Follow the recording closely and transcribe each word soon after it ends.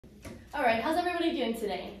Alright, how's everybody doing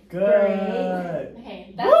today? Good.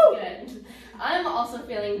 Okay, that's good. I'm also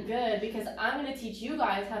feeling good because I'm going to teach you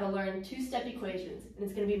guys how to learn two-step equations. And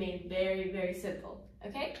it's going to be made very, very simple.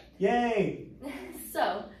 Okay? Yay!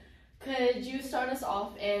 So, could you start us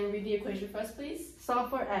off and read the equation for us, please? Solve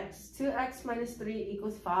for x. 2x minus 3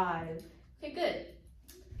 equals 5. Okay, good.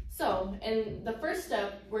 So, in the first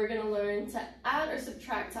step, we're going to learn to add or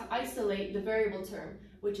subtract to isolate the variable term,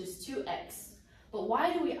 which is 2x. But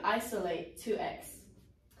why do we isolate 2x?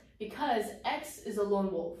 Because x is a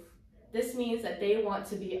lone wolf. This means that they want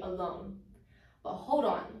to be alone. But hold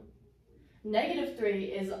on. Negative 3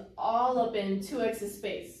 is all up in 2x's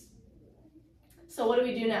space. So what do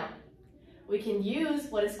we do now? We can use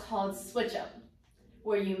what is called switch up,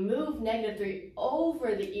 where you move negative 3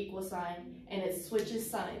 over the equal sign and it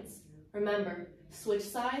switches signs. Remember, switch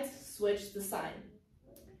sides, switch the sign.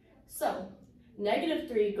 So, negative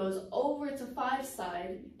 3 goes over to 5's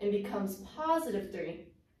side and becomes positive 3,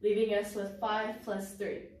 leaving us with 5 plus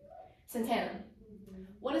 3. Santana,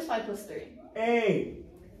 what is 5 plus 3? 8.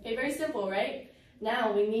 Okay, very simple, right?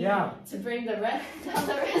 Now we need to bring the rest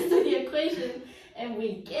of the equation, and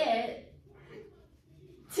we get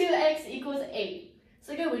 2x equals 8.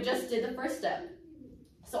 So good, we just did the first step.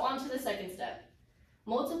 So on to the second step.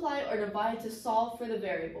 Multiply or divide to solve for the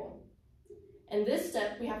variable. In this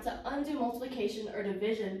step, we have to undo multiplication or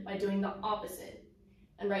division by doing the opposite.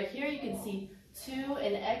 And right here you can see 2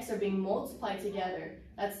 and x are being multiplied together.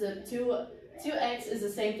 That's the 2x is the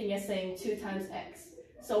same thing as saying 2 times x.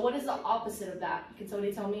 So what is the opposite of that? Can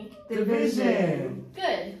somebody tell me? Division.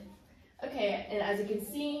 Good. Okay, and as you can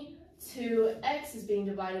see, 2x is being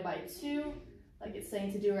divided by 2, like it's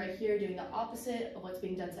saying to do right here, doing the opposite of what's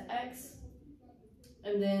being done to x.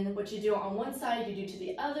 And then what you do on one side, you do to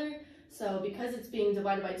the other. So because it's being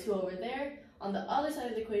divided by 2 over there, on the other side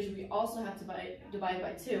of the equation, we also have to divide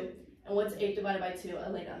by 2. And what's 8 divided by 2,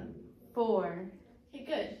 Elena? 4. Okay,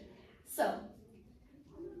 good. So,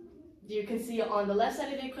 you can see on the left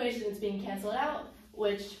side of the equation, it's being canceled out,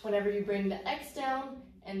 which whenever you bring the x down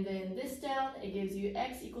and then this down, it gives you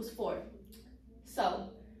x equals 4. So,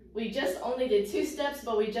 we just only did 2 steps,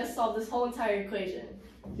 but we just solved this whole entire equation.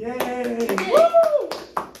 Yay! Woo!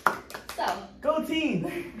 So, go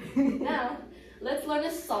team! Now, let's learn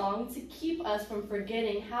a song to keep us from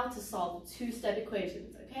forgetting how to solve two-step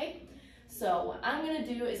equations, okay? So what I'm going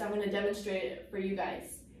to do is I'm going to demonstrate it for you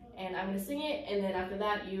guys. And I'm going to sing it, and then after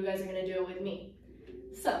that, you guys are going to do it with me.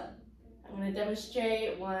 So, I'm going to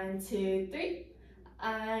demonstrate. 1, 2, 3.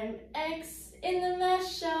 I'm X in the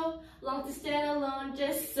math show, long to stand alone,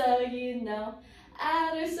 just so you know.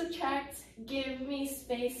 Add or subtract, give me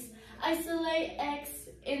space. Isolate X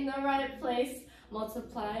in the right place.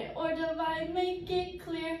 Multiply or divide, make it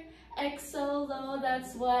clear. X so low,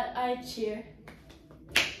 that's what I cheer.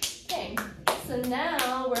 Okay, so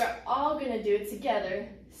now we're all gonna do it together,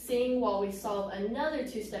 sing while we solve another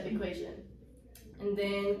two-step equation. And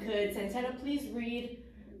then could Santana please read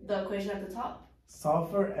the equation at the top?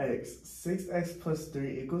 Solve for x. 6x plus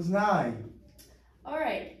 3 equals 9.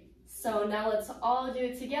 Alright, so now let's all do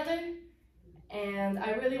it together. And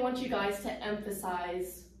I really want you guys to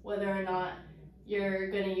emphasize whether or not you're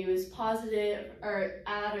going to use positive or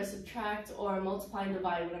add or subtract or multiply and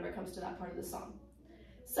divide whenever it comes to that part of the song.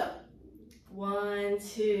 So, 1,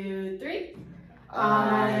 2, 3.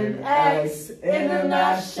 I'm X in the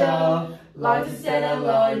math show, long to stand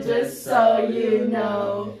alone, just so you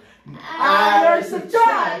know. Add or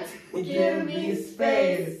subtract, give me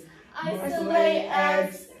space. Isolate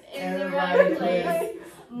X in the right place.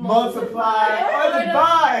 multiply or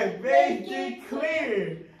divide, make it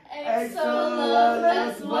clear. X so low,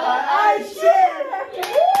 that's what I share.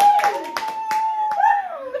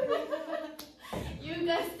 You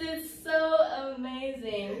guys did so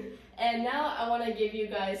amazing. And now I want to give you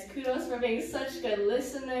guys kudos for being such good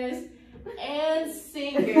listeners and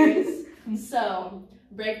singers. So,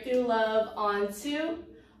 Breakthrough Love on 2.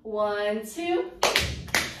 1, 2.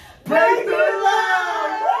 Breakthrough Love!